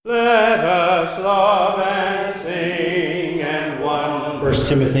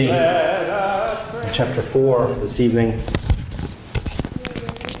Timothy chapter 4 this evening.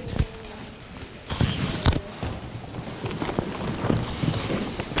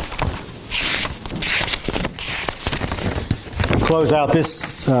 Close out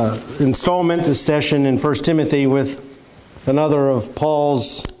this installment, this session in 1 Timothy with another of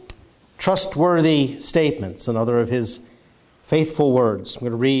Paul's trustworthy statements, another of his faithful words. I'm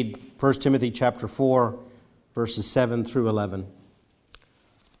going to read 1 Timothy chapter 4, verses 7 through 11.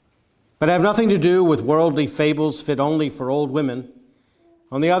 But have nothing to do with worldly fables fit only for old women.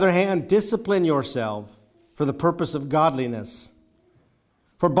 On the other hand, discipline yourself for the purpose of godliness.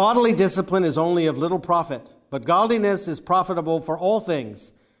 For bodily discipline is only of little profit, but godliness is profitable for all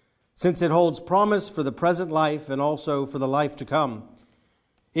things, since it holds promise for the present life and also for the life to come.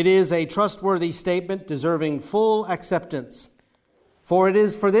 It is a trustworthy statement deserving full acceptance. For it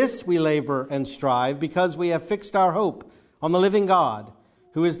is for this we labor and strive, because we have fixed our hope on the living God,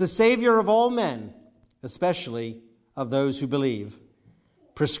 who is the Savior of all men, especially of those who believe.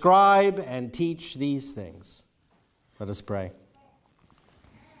 Prescribe and teach these things. Let us pray.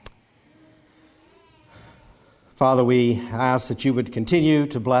 Father, we ask that you would continue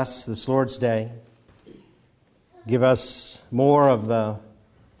to bless this Lord's Day. Give us more of the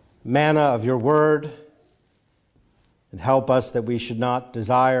manna of your word, and help us that we should not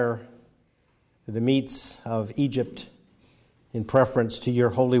desire the meats of Egypt in preference to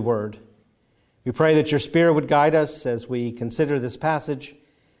your holy word. We pray that your Spirit would guide us as we consider this passage,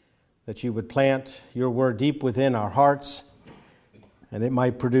 that you would plant your word deep within our hearts, and it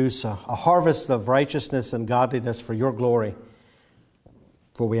might produce a harvest of righteousness and godliness for your glory.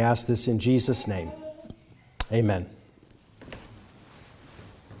 For we ask this in Jesus' name. Amen.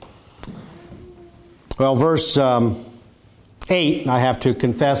 Well, verse 8, I have to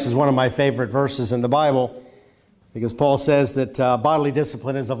confess, is one of my favorite verses in the Bible, because Paul says that bodily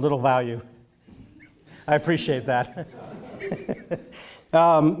discipline is of little value. I appreciate that.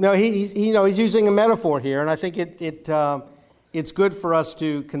 He's using a metaphor here, and I think it's good for us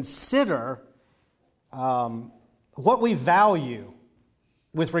to consider what we value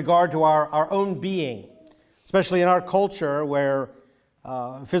with regard to our own being, especially in our culture where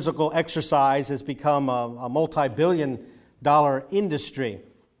physical exercise has become a multi-billion-dollar industry.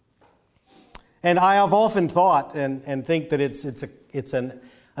 And I have often thought and think that it's an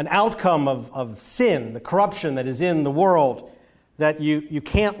outcome of sin, the corruption that is in the world, that you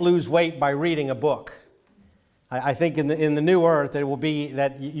can't lose weight by reading a book. I think in the new earth it will be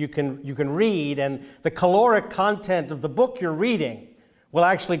that you can read, and the caloric content of the book you're reading will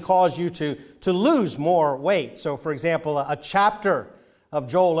actually cause you to lose more weight. So, for example, a chapter of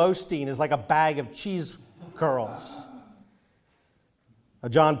Joel Osteen is like a bag of cheese curls. A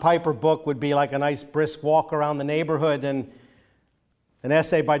John Piper book would be like a nice brisk walk around the neighborhood, and an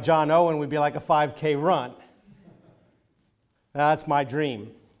essay by John Owen would be like a 5K run. That's my dream.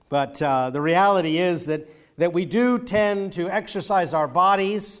 But the reality is that we do tend to exercise our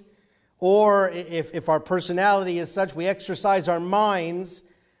bodies, or if our personality is such, we exercise our minds.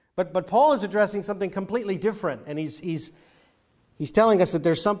 But Paul is addressing something completely different, and he's telling us that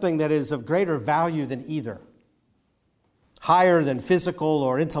there's something that is of greater value than either. Higher than physical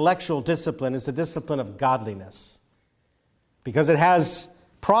or intellectual discipline is the discipline of godliness, because it has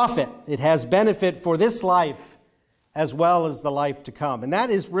profit, it has benefit for this life as well as the life to come. And that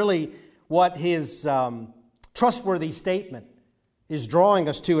is really what his trustworthy statement is drawing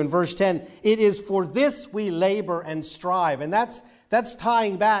us to in verse 10. It is for this we labor and strive. And that's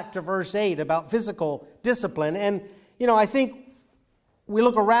tying back to verse 8 about physical discipline. And, I think we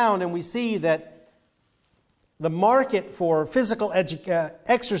look around and we see that the market for physical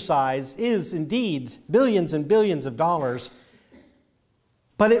exercise is indeed billions and billions of dollars.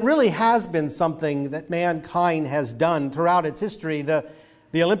 But it really has been something that mankind has done throughout its history. The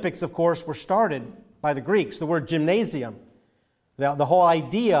Olympics, of course, were started by the Greeks. The word gymnasium, the whole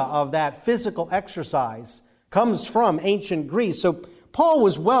idea of that physical exercise, comes from ancient Greece. So Paul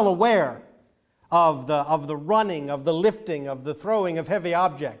was well aware of the running, of the lifting, of the throwing of heavy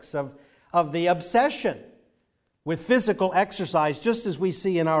objects, of the obsession with physical exercise, just as we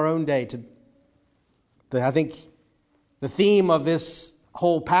see in our own day. I think the theme of this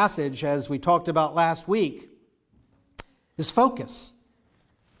whole passage, as we talked about last week, is focus.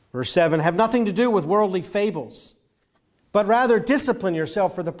 Verse 7, have nothing to do with worldly fables, but rather discipline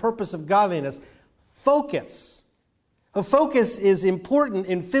yourself for the purpose of godliness. Focus. A focus is important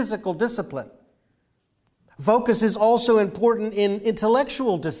in physical discipline. Focus is also important in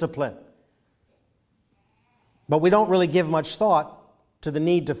intellectual discipline. But we don't really give much thought to the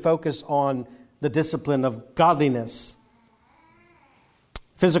need to focus on the discipline of godliness.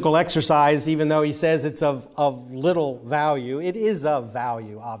 Physical exercise, even though he says it's of little value, it is of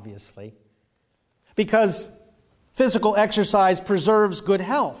value, obviously. Because physical exercise preserves good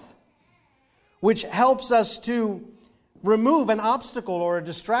health, which helps us to remove an obstacle or a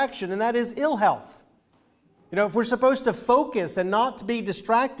distraction, and that is ill health. If we're supposed to focus and not to be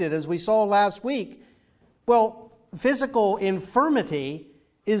distracted, as we saw last week, well, physical infirmity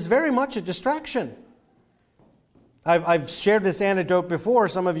is very much a distraction. I've shared this anecdote before.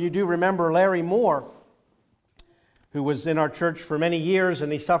 Some of you do remember Larry Moore, who was in our church for many years,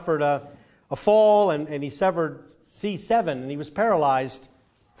 and he suffered a fall, and he severed C7, and he was paralyzed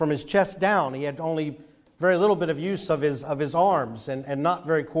from his chest down. He had only very little bit of use of his arms, and not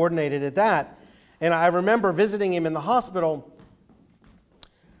very coordinated at that. And I remember visiting him in the hospital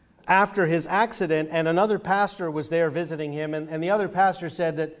after his accident, and another pastor was there visiting him, and the other pastor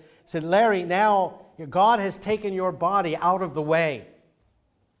said, Larry, now God has taken your body out of the way.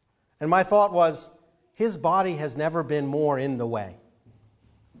 And my thought was, his body has never been more in the way.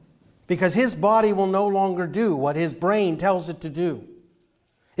 Because his body will no longer do what his brain tells it to do.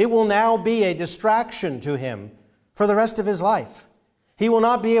 It will now be a distraction to him for the rest of his life. He will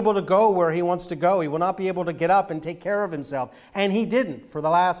not be able to go where he wants to go. He will not be able to get up and take care of himself. And he didn't for the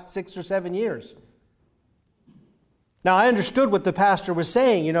last 6 or 7 years. Now, I understood what the pastor was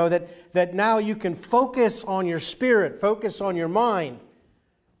saying, that now you can focus on your spirit, focus on your mind.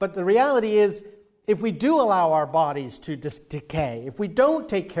 But the reality is, if we do allow our bodies to decay, if we don't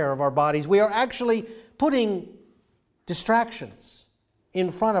take care of our bodies, we are actually putting distractions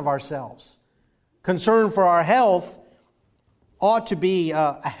in front of ourselves. Concern for our health ought to be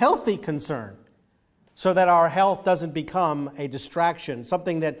a healthy concern, so that our health doesn't become a distraction,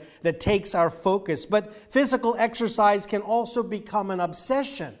 something that takes our focus. But physical exercise can also become an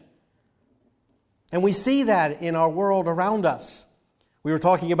obsession. And we see that in our world around us. We were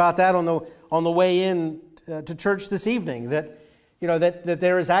talking about that on the way in to church this evening, that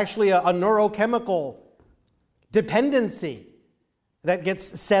there is actually a neurochemical dependency that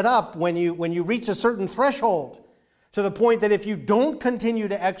gets set up when you reach a certain threshold, to the point that if you don't continue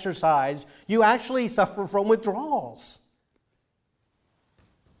to exercise, you actually suffer from withdrawals.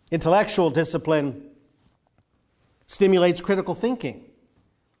 Intellectual discipline stimulates critical thinking,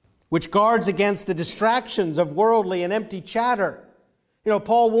 which guards against the distractions of worldly and empty chatter.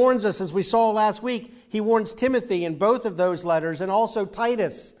 Paul warns us, as we saw last week, he warns Timothy in both of those letters, and also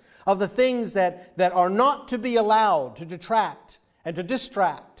Titus, of the things that are not to be allowed to detract and to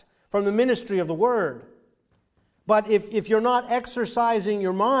distract from the ministry of the Word. But if you're not exercising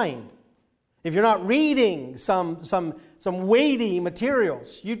your mind, if you're not reading some weighty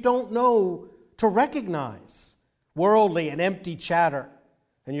materials, you don't know to recognize worldly and empty chatter.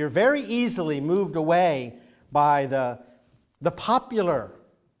 And you're very easily moved away by the popular,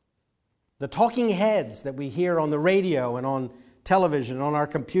 the talking heads that we hear on the radio and on television, on our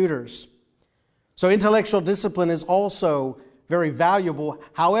computers. So intellectual discipline is also very valuable.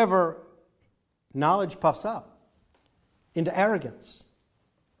 However, knowledge puffs up into arrogance.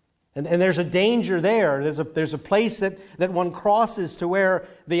 And there's a danger there. There's a place that one crosses to where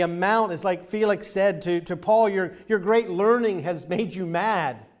the amount is, like Felix said to Paul, your great learning has made you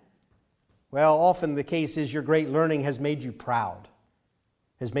mad. Well, often the case is your great learning has made you proud,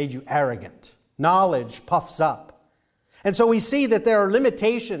 has made you arrogant. Knowledge puffs up. And so we see that there are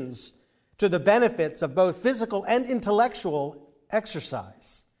limitations to the benefits of both physical and intellectual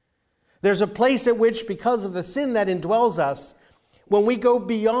exercise. There's a place at which, because of the sin that indwells us, when we go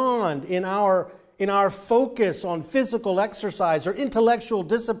beyond in our focus on physical exercise or intellectual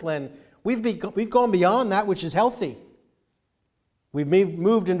discipline, we've gone beyond that which is healthy. We've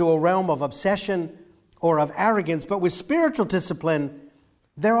moved into a realm of obsession or of arrogance. But with spiritual discipline,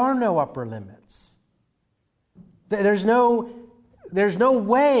 there are no upper limits. There's no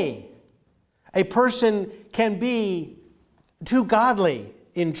way a person can be too godly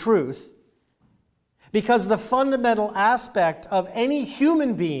in truth, because the fundamental aspect of any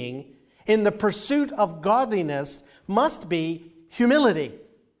human being in the pursuit of godliness must be humility,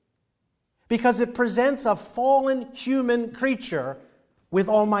 because it presents a fallen human creature with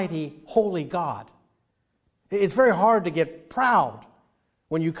Almighty, holy God. It's very hard to get proud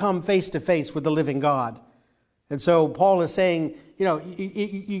when you come face to face with the living God. And so Paul is saying,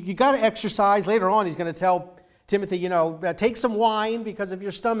 you got to exercise. Later on, he's going to tell Timothy, take some wine because of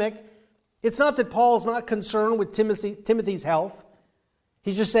your stomach. It's not that Paul's not concerned with Timothy's health.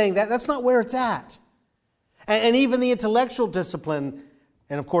 He's just saying that's not where it's at. And even the intellectual discipline,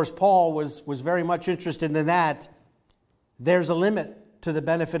 and of course Paul was very much interested in that, there's a limit to the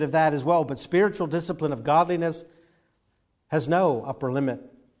benefit of that as well. But spiritual discipline of godliness has no upper limit.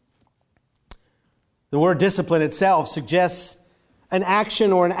 The word discipline itself suggests an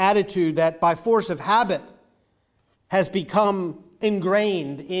action or an attitude that by force of habit has become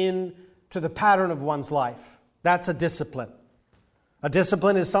ingrained into the pattern of one's life. That's a discipline. A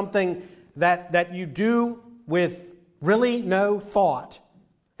discipline is something that you do with really no thought.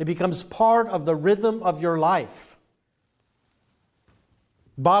 It becomes part of the rhythm of your life.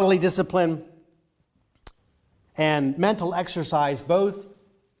 Bodily discipline and mental exercise both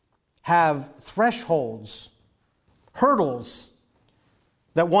have thresholds, hurdles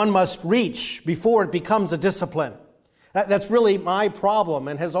that one must reach before it becomes a discipline. That's really my problem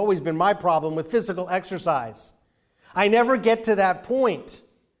and has always been my problem with physical exercise. I never get to that point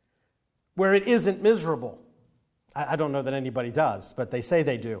where it isn't miserable. I don't know that anybody does, but they say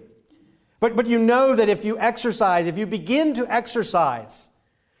they do. But you know that if you exercise, if you begin to exercise,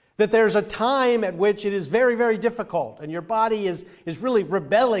 that there's a time at which it is very, very difficult and your body is really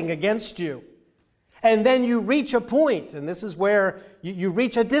rebelling against you. And then you reach a point, and this is where you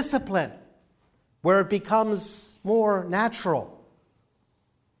reach a discipline, where it becomes more natural.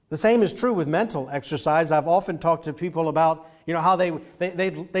 The same is true with mental exercise. I've often talked to people about, how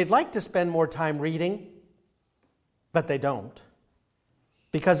they'd like to spend more time reading, but they don't.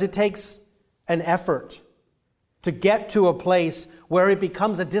 Because it takes an effort to get to a place where it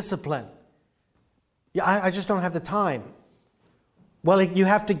becomes a discipline. I just don't have the time. Well, you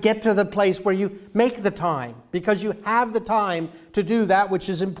have to get to the place where you make the time, because you have the time to do that which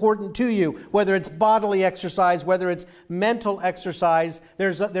is important to you, whether it's bodily exercise, whether it's mental exercise.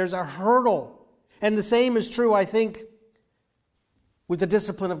 There's a hurdle. And the same is true, I think, with the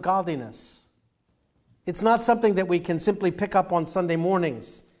discipline of godliness. It's not something that we can simply pick up on Sunday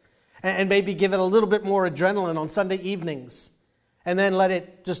mornings and maybe give it a little bit more adrenaline on Sunday evenings and then let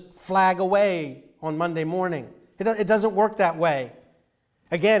it just flag away on Monday morning. It doesn't work that way.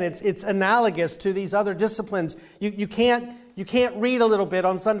 Again, it's analogous to these other disciplines. You can't read a little bit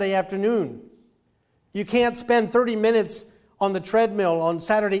on Sunday afternoon. You can't spend 30 minutes on the treadmill on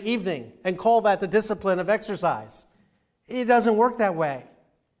Saturday evening and call that the discipline of exercise. It doesn't work that way.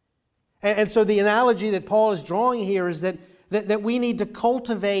 And so the analogy that Paul is drawing here is that we need to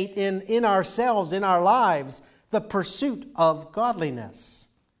cultivate in ourselves, in our lives, the pursuit of godliness.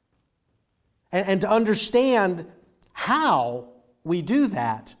 And to understand how we do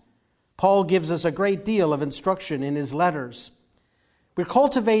that, Paul gives us a great deal of instruction in his letters. We're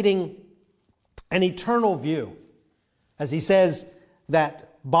cultivating an eternal view. As he says that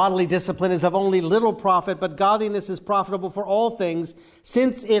bodily discipline is of only little profit, but godliness is profitable for all things,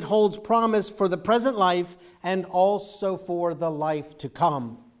 since it holds promise for the present life and also for the life to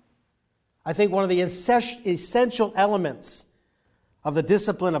come. I think one of the essential elements of the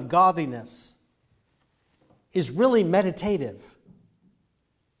discipline of godliness is really meditative.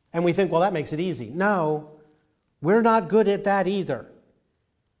 And we think, well, that makes it easy. No, we're not good at that either.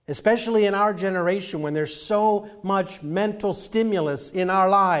 Especially in our generation when there's so much mental stimulus in our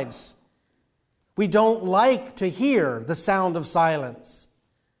lives. We don't like to hear the sound of silence.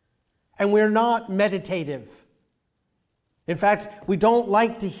 And we're not meditative. In fact, we don't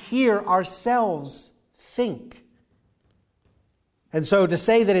like to hear ourselves think. And so to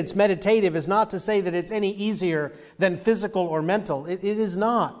say that it's meditative is not to say that it's any easier than physical or mental. It is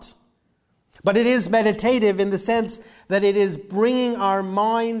not. But it is meditative in the sense that it is bringing our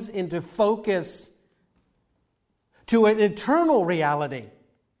minds into focus to an eternal reality.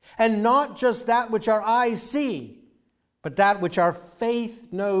 And not just that which our eyes see, but that which our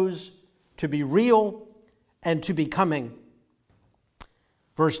faith knows to be real and to be coming.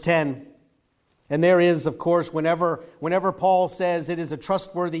 Verse 10. And there is, of course, whenever Paul says it is a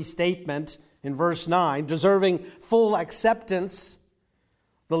trustworthy statement in verse 9, deserving full acceptance,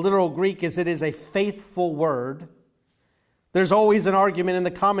 the literal Greek is it is a faithful word. There's always an argument in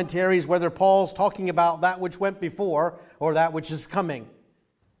the commentaries whether Paul's talking about that which went before or that which is coming.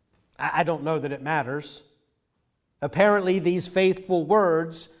 I don't know that it matters. Apparently, these faithful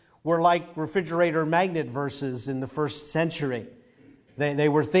words were like refrigerator magnet verses in the first century. They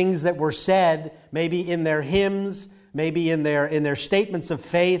were things that were said maybe in their hymns, maybe in their statements of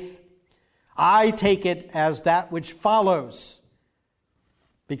faith. I take it as that which follows,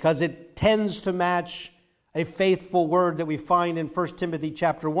 because it tends to match a faithful word that we find in 1 Timothy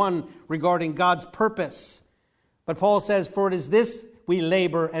chapter 1 regarding God's purpose. But Paul says, "For it is this we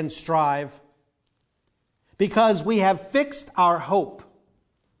labor and strive, because we have fixed our hope."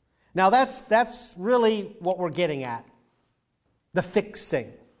 Now that's really what we're getting at. The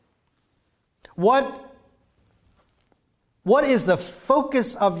fixing. What is the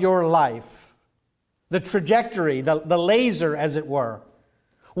focus of your life? The trajectory, the laser, as it were.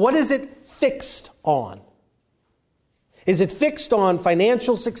 What is it fixed on? Is it fixed on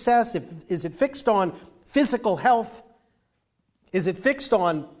financial success? Is it fixed on physical health? Is it fixed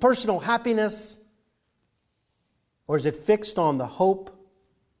on personal happiness? Or is it fixed on the hope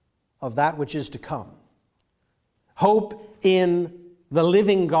of that which is to come? Hope in the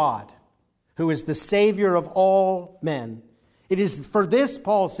living God, who is the Savior of all men. It is for this,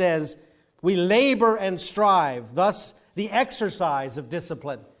 Paul says, we labor and strive, thus the exercise of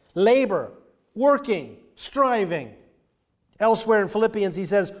discipline. Labor, working, striving. Elsewhere in Philippians, he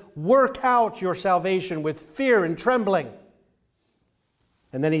says, work out your salvation with fear and trembling.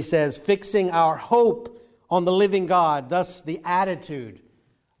 And then he says, fixing our hope on the living God, thus the attitude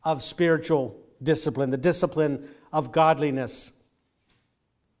of spiritual discipline, the discipline of godliness.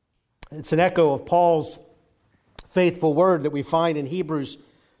 It's an echo of Paul's faithful word that we find in Hebrews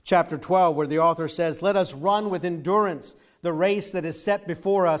chapter 12, where the author says, let us run with endurance the race that is set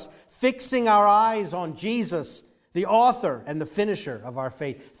before us, fixing our eyes on Jesus, the author and the finisher of our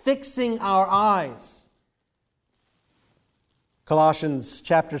faith. Fixing our eyes. Colossians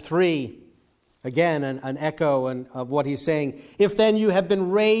chapter 3, again, an echo of what he's saying. If then you have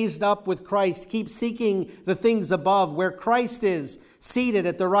been raised up with Christ, keep seeking the things above, where Christ is, seated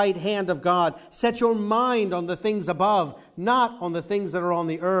at the right hand of God. Set your mind on the things above, not on the things that are on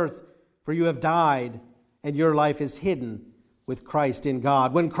the earth, for you have died, and your life is hidden with Christ in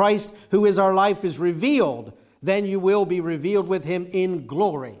God. When Christ, who is our life, is revealed, then you will be revealed with him in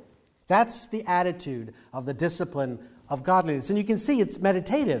glory. That's the attitude of the discipline of godliness. And you can see it's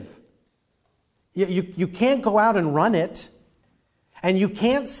meditative. You can't go out and run it, and you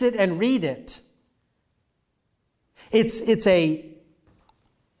can't sit and read it. It's a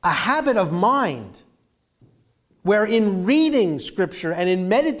habit of mind where in reading Scripture and in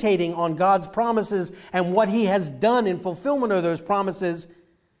meditating on God's promises and what he has done in fulfillment of those promises,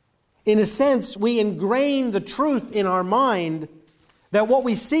 in a sense, we ingrain the truth in our mind that what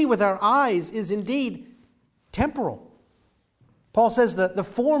we see with our eyes is indeed temporal. Paul says that the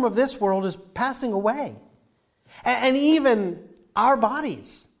form of this world is passing away. And even our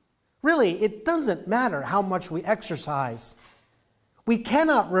bodies. Really, it doesn't matter how much we exercise. We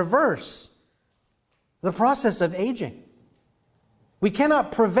cannot reverse the process of aging. We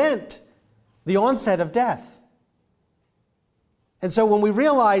cannot prevent the onset of death. And so when we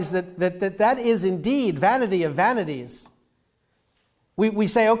realize that is indeed vanity of vanities, we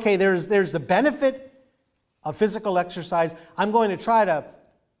say, okay, there's the benefit of physical exercise. I'm going to try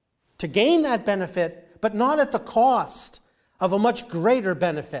to gain that benefit, but not at the cost of a much greater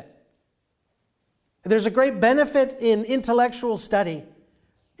benefit. There's a great benefit in intellectual study,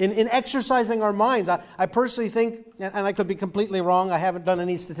 in exercising our minds. I personally think, and I could be completely wrong, I haven't done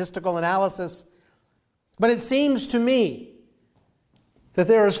any statistical analysis, but it seems to me that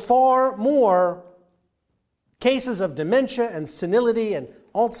there is far more cases of dementia and senility and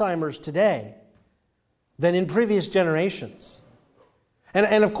Alzheimer's today than in previous generations.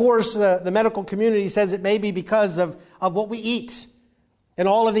 And of course, the medical community says it may be because of what we eat and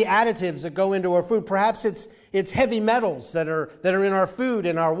all of the additives that go into our food. Perhaps it's heavy metals that are in our food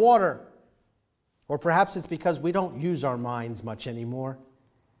and our water. Or perhaps it's because we don't use our minds much anymore.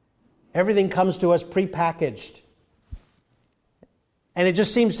 Everything comes to us prepackaged. And it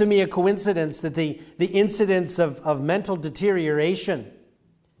just seems to me a coincidence that the incidence of mental deterioration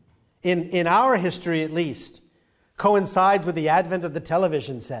in our history at least, coincides with the advent of the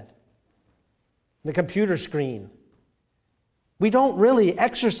television set, the computer screen. We don't really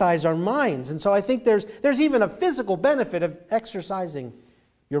exercise our minds. And so I think there's even a physical benefit of exercising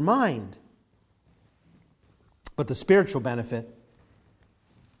your mind. But the spiritual benefit,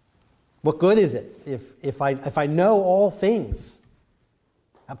 what good is it if I know all things,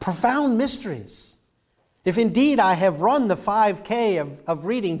 profound mysteries? If indeed I have run the 5K of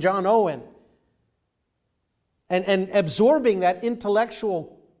reading John Owen and absorbing that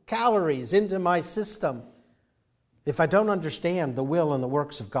intellectual calories into my system, if I don't understand the will and the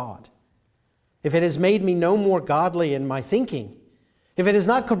works of God, if it has made me no more godly in my thinking, if it has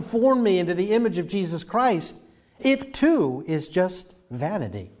not conformed me into the image of Jesus Christ, it too is just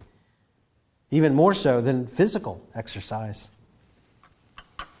vanity, even more so than physical exercise.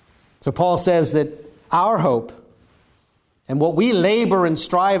 So Paul says that our hope and what we labor and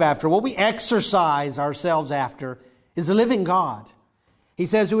strive after, what we exercise ourselves after, is a living God. He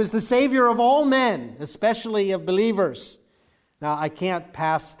says, who is the Savior of all men, especially of believers. Now, I can't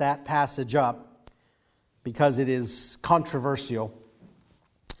pass that passage up because it is controversial.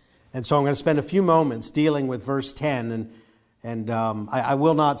 And so I'm going to spend a few moments dealing with verse 10. And I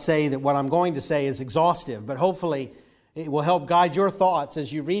will not say that what I'm going to say is exhaustive, but hopefully It will help guide your thoughts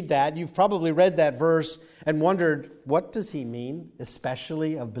as you read that. You've probably read that verse and wondered, what does he mean,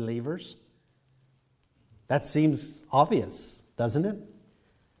 especially of believers? That seems obvious, doesn't it?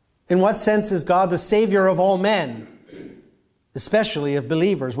 In what sense is God the Savior of all men, especially of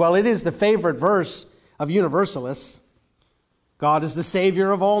believers? Well, it is the favorite verse of Universalists. God is the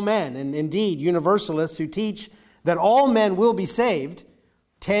Savior of all men. And indeed, Universalists who teach that all men will be saved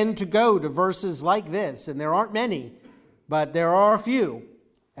tend to go to verses like this. And there aren't many, but there are a few.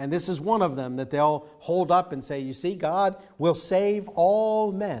 And this is one of them that they'll hold up and say, you see, God will save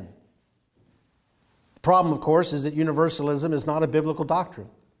all men. The problem, of course, is that universalism is not a biblical doctrine.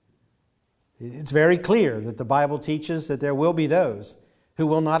 It's very clear that the Bible teaches that there will be those who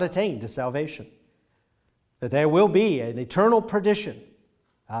will not attain to salvation, that there will be an eternal perdition,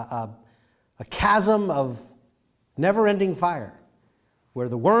 a chasm of never-ending fire, where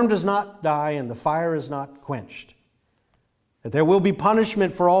the worm does not die and the fire is not quenched, that there will be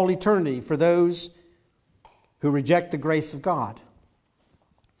punishment for all eternity for those who reject the grace of God.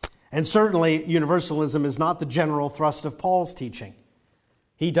 And certainly, universalism is not the general thrust of Paul's teaching.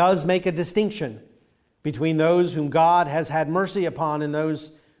 He does make a distinction between those whom God has had mercy upon and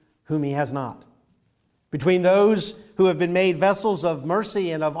those whom he has not, between those who have been made vessels of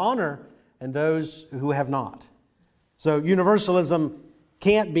mercy and of honor and those who have not. So universalism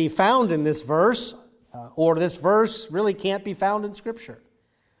can't be found in this verse, or this verse really can't be found in Scripture.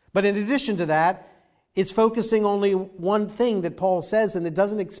 But in addition to that, it's focusing only one thing that Paul says, and it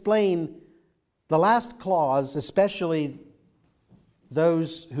doesn't explain the last clause, especially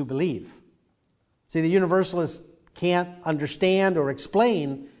those who believe. See, the universalists can't understand or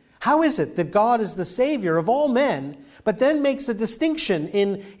explain how is it that God is the Savior of all men, but then makes a distinction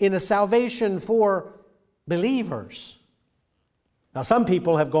in a salvation for believers. Now, some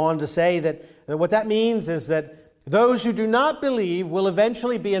people have gone to say that what that means is that those who do not believe will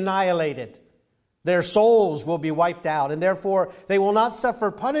eventually be annihilated. Their souls will be wiped out, and therefore they will not suffer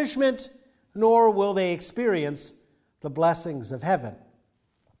punishment, nor will they experience the blessings of heaven.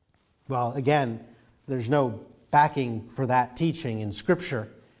 Well, again, there's no backing for that teaching in Scripture.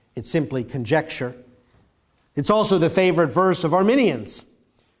 It's simply conjecture. It's also the favorite verse of Arminians,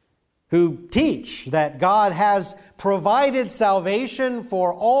 who teach that God has provided salvation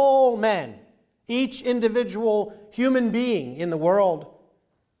for all men, each individual human being in the world,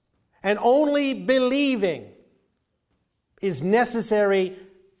 and only believing is necessary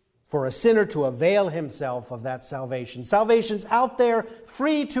for a sinner to avail himself of that salvation. Salvation's out there,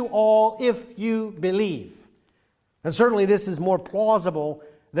 free to all, if you believe. And certainly this is more plausible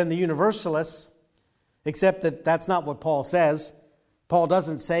than the universalists, except that that's not what Paul says. Paul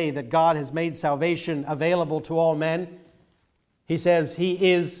doesn't say that God has made salvation available to all men. He says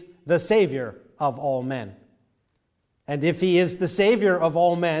he is the Savior of all men. And if he is the Savior of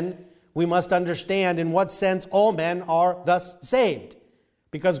all men, we must understand in what sense all men are thus saved.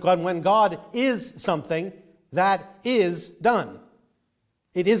 Because when God is something, that is done.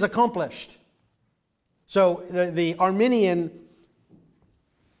 It is accomplished. So the Arminian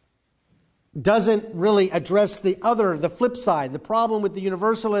doesn't really address the flip side. The problem with the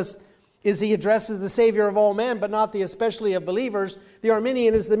universalist is he addresses the Savior of all men, but not the especially of believers. The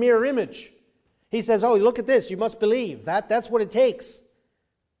Arminian is the mirror image. He says, oh, look at this, you must believe. That's what it takes.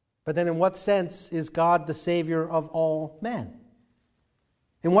 But then in what sense is God the Savior of all men?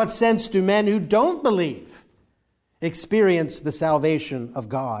 In what sense do men who don't believe experience the salvation of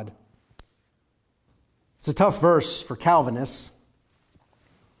God? It's a tough verse for Calvinists.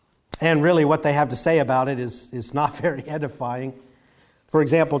 And really what they have to say about it is not very edifying. For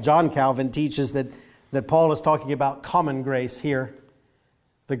example, John Calvin teaches that Paul is talking about common grace here,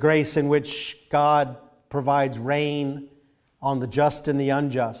 the grace in which God provides rain on the just and the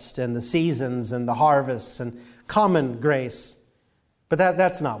unjust, and the seasons and the harvests, and common grace. But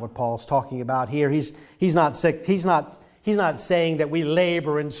that's not what Paul's talking about here. He's not saying that we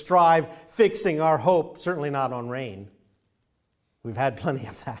labor and strive, fixing our hope, certainly not on rain. We've had plenty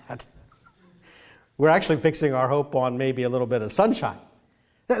of that. We're actually fixing our hope on maybe a little bit of sunshine.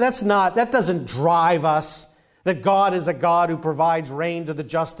 That doesn't drive us, that God is a God who provides rain to the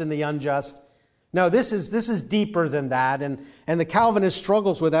just and the unjust. No, this is deeper than that, and the Calvinist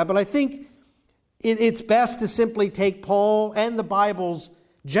struggles with that. But I think it's best to simply take Paul and the Bible's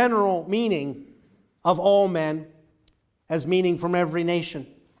general meaning of all men as meaning from every nation,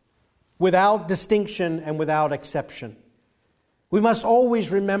 without distinction and without exception. We must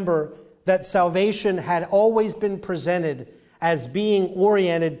always remember that salvation had always been presented as being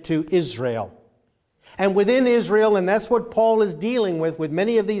oriented to Israel. And within Israel, and that's what Paul is dealing with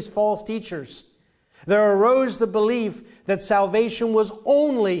many of these false teachers, There arose the belief that salvation was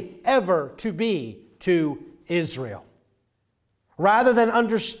only ever to be to Israel. Rather than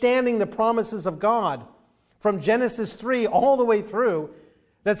understanding the promises of God from Genesis 3 all the way through,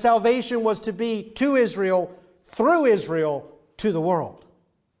 that salvation was to be to Israel, through Israel, to the world.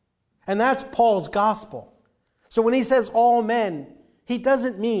 And that's Paul's gospel. So when he says all men, he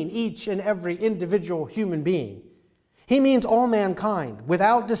doesn't mean each and every individual human being. He means all mankind,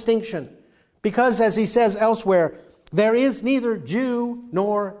 without distinction. Because, as he says elsewhere, there is neither Jew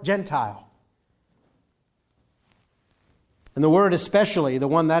nor Gentile. And the word especially, the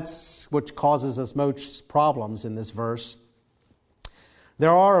one that's which causes us most problems in this verse. There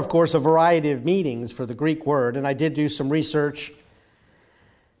are, of course, a variety of meanings for the Greek word, and I did do some research.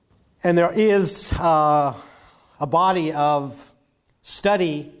 And there is a body of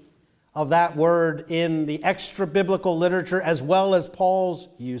study of that word in the extra-biblical literature as well as Paul's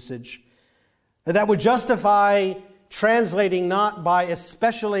usage that would justify translating not by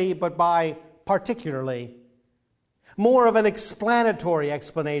especially but by particularly. More of an explanatory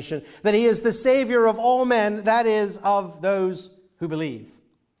explanation that he is the Savior of all men, that is, of those who believe.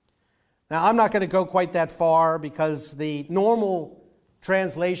 Now, I'm not going to go quite that far because the normal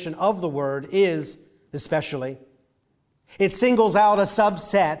translation of the word is especially. It singles out a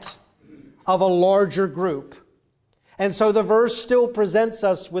subset of a larger group. And so the verse still presents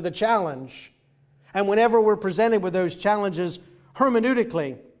us with a challenge. And whenever we're presented with those challenges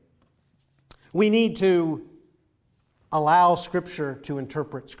hermeneutically, we need to allow Scripture to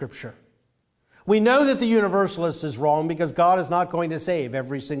interpret Scripture. We know that the universalist is wrong because God is not going to save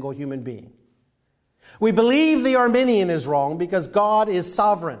every single human being. We believe the Arminian is wrong because God is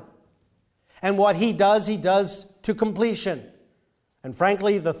sovereign. And what he does to completion. And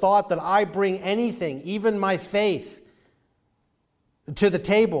frankly, the thought that I bring anything, even my faith, to the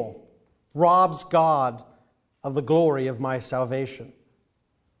table robs God of the glory of my salvation.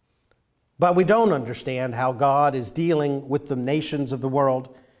 But we don't understand how God is dealing with the nations of the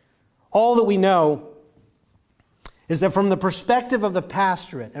world. All that we know is that from the perspective of the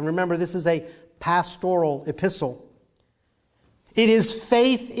pastorate, and remember this is a pastoral epistle, it is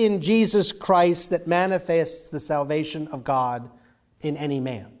faith in Jesus Christ that manifests the salvation of God in any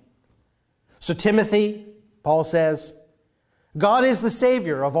man. So Timothy, Paul says, God is the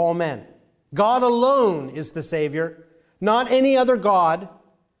Savior of all men. God alone is the Savior, not any other God,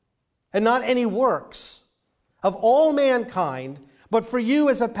 and not any works of all mankind. But for you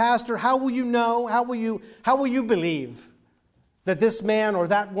as a pastor, how will you know, how will you believe that this man or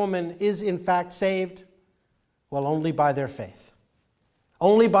that woman is in fact saved? Well, only by their faith.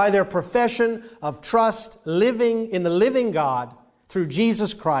 Only by their profession of trust, living in the living God through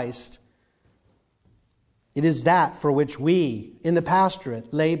Jesus Christ. It is that for which we, in the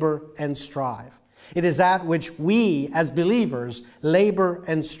pastorate, labor and strive. It is that which we, as believers, labor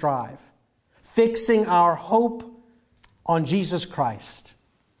and strive, fixing our hope on Jesus Christ.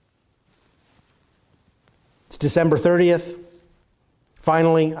 It's December 30th.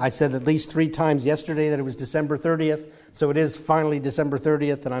 Finally, I said at least 3 times yesterday that it was December 30th, so it is finally December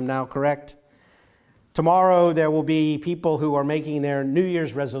 30th, and I'm now correct. Tomorrow there will be people who are making their New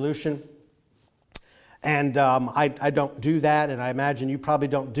Year's resolution. And I don't do that, and I imagine you probably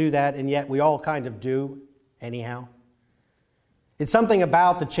don't do that, and yet we all kind of do anyhow. It's something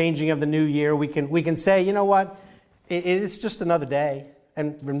about the changing of the new year. We can say, you know what, it's just another day.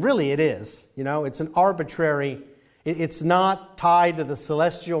 And really it is. You know, it's an arbitrary, it's not tied to the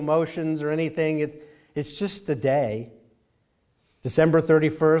celestial motions or anything. It's just a day. December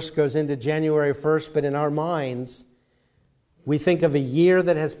 31st goes into January 1st, but in our minds, we think of a year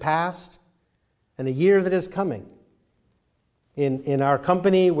that has passed and a year that is coming. In our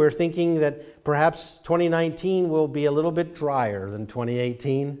company, we're thinking that perhaps 2019 will be a little bit drier than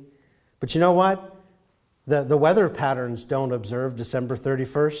 2018. But you know what? The weather patterns don't observe December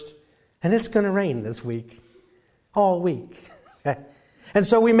 31st, and it's going to rain this week, all week. And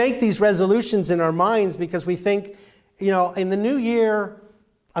so we make these resolutions in our minds because we think, you know, in the new year,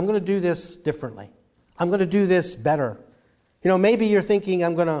 I'm going to do this differently. I'm going to do this better. You know, maybe you're thinking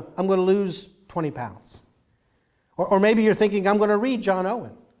I'm going to lose 20 pounds. Or maybe you're thinking I'm going to read John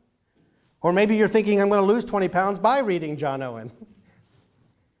Owen. Or maybe you're thinking I'm going to lose 20 pounds by reading John Owen.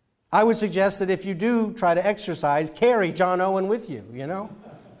 I would suggest that if you do try to exercise, carry John Owen with you, you know.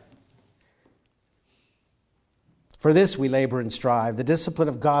 For this we labor and strive, the discipline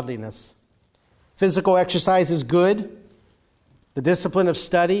of godliness. Physical exercise is good. The discipline of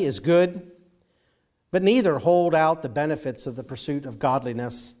study is good. But neither hold out the benefits of the pursuit of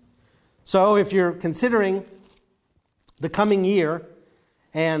godliness. So if you're considering the coming year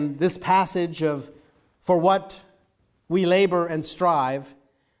and this passage of for what we labor and strive,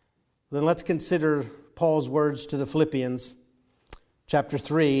 then let's consider Paul's words to the Philippians, chapter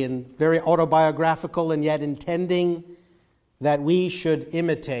 3, and very autobiographical, and yet intending that we should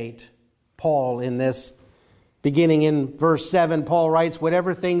imitate Paul in this. Beginning in verse 7, Paul writes,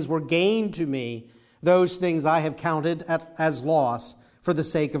 "Whatever things were gained to me, those things I have counted as loss for the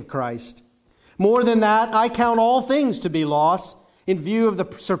sake of Christ. More than that, I count all things to be loss in view of the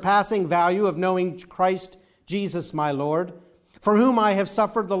surpassing value of knowing Christ Jesus my Lord, for whom I have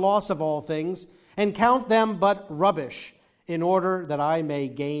suffered the loss of all things, and count them but rubbish, in order that I may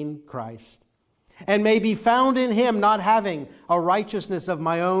gain Christ, and may be found in him, not having a righteousness of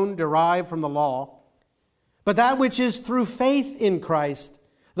my own derived from the law, but that which is through faith in Christ,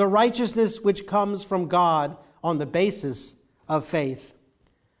 the righteousness which comes from God on the basis of faith,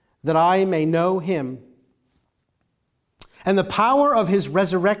 that I may know him and the power of his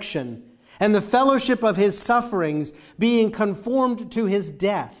resurrection and the fellowship of his sufferings, being conformed to his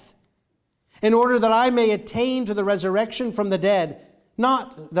death, in order that I may attain to the resurrection from the dead.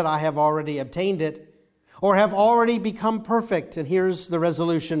 Not that I have already obtained it or have already become perfect," and here's the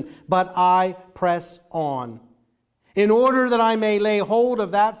resolution, "but I press on, in order that I may lay hold of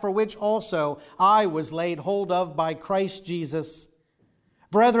that for which also I was laid hold of by Christ Jesus.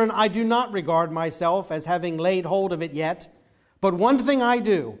 Brethren, I do not regard myself as having laid hold of it yet, but one thing I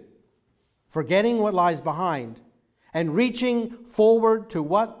do, forgetting what lies behind and reaching forward to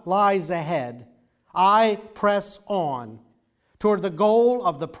what lies ahead, I press on toward the goal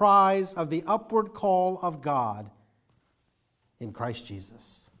of the prize of the upward call of God in Christ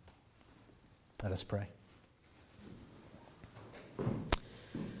Jesus." Let us pray.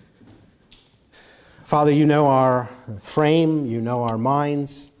 Father, you know our frame, you know our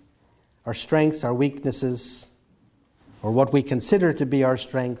minds, our strengths, our weaknesses, or what we consider to be our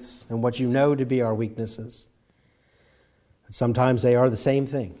strengths and what you know to be our weaknesses. And sometimes they are the same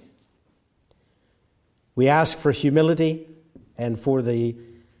thing. We ask for humility and for the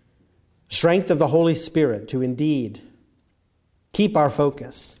strength of the Holy Spirit to indeed keep our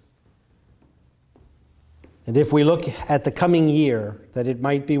focus. And if we look at the coming year, that it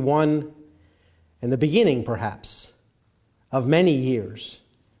might be one in the beginning, perhaps, of many years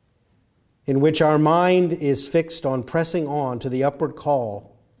in which our mind is fixed on pressing on to the upward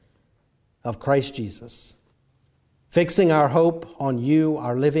call of Christ Jesus, fixing our hope on you,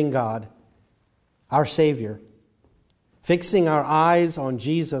 our living God, our Savior, fixing our eyes on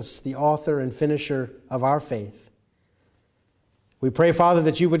Jesus, the author and finisher of our faith. We pray, Father,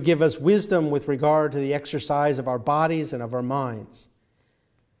 that you would give us wisdom with regard to the exercise of our bodies and of our minds,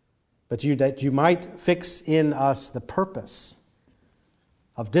 but that you might fix in us the purpose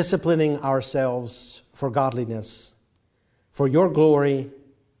of disciplining ourselves for godliness, for your glory,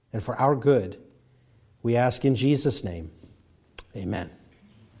 and for our good. We ask in Jesus' name. Amen.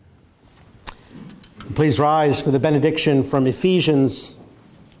 Please rise for the benediction from Ephesians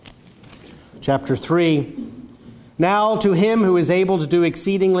chapter 3. "Now to him who is able to do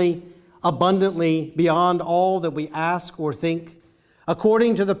exceedingly abundantly beyond all that we ask or think,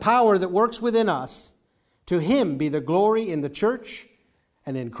 according to the power that works within us, to him be the glory in the church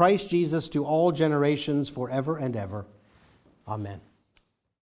and in Christ Jesus to all generations forever and ever. Amen."